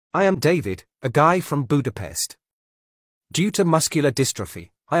I am David, a guy from Budapest. Due to muscular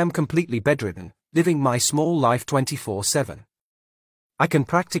dystrophy, I am completely bedridden, living my small life 24/7. I can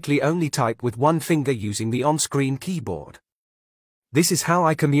practically only type with one finger using the on-screen keyboard. This is how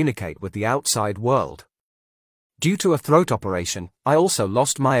I communicate with the outside world. Due to a throat operation, I also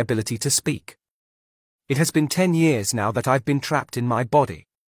lost my ability to speak. It has been 10 years now that I've been trapped in my body.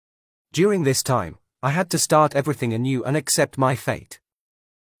 During this time, I had to start everything anew and accept my fate.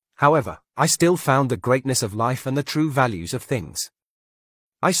 However, I still found the greatness of life and the true values of things.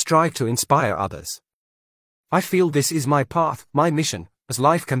 I strive to inspire others. I feel this is my path, my mission, as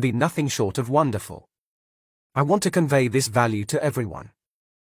life can be nothing short of wonderful. I want to convey this value to everyone.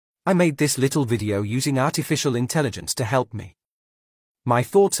 I made this little video using artificial intelligence to help me. My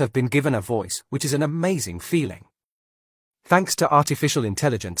thoughts have been given a voice, which is an amazing feeling. Thanks to artificial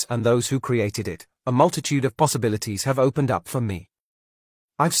intelligence and those who created it, a multitude of possibilities have opened up for me.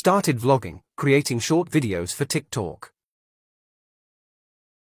 I've started vlogging, creating short videos for TikTok.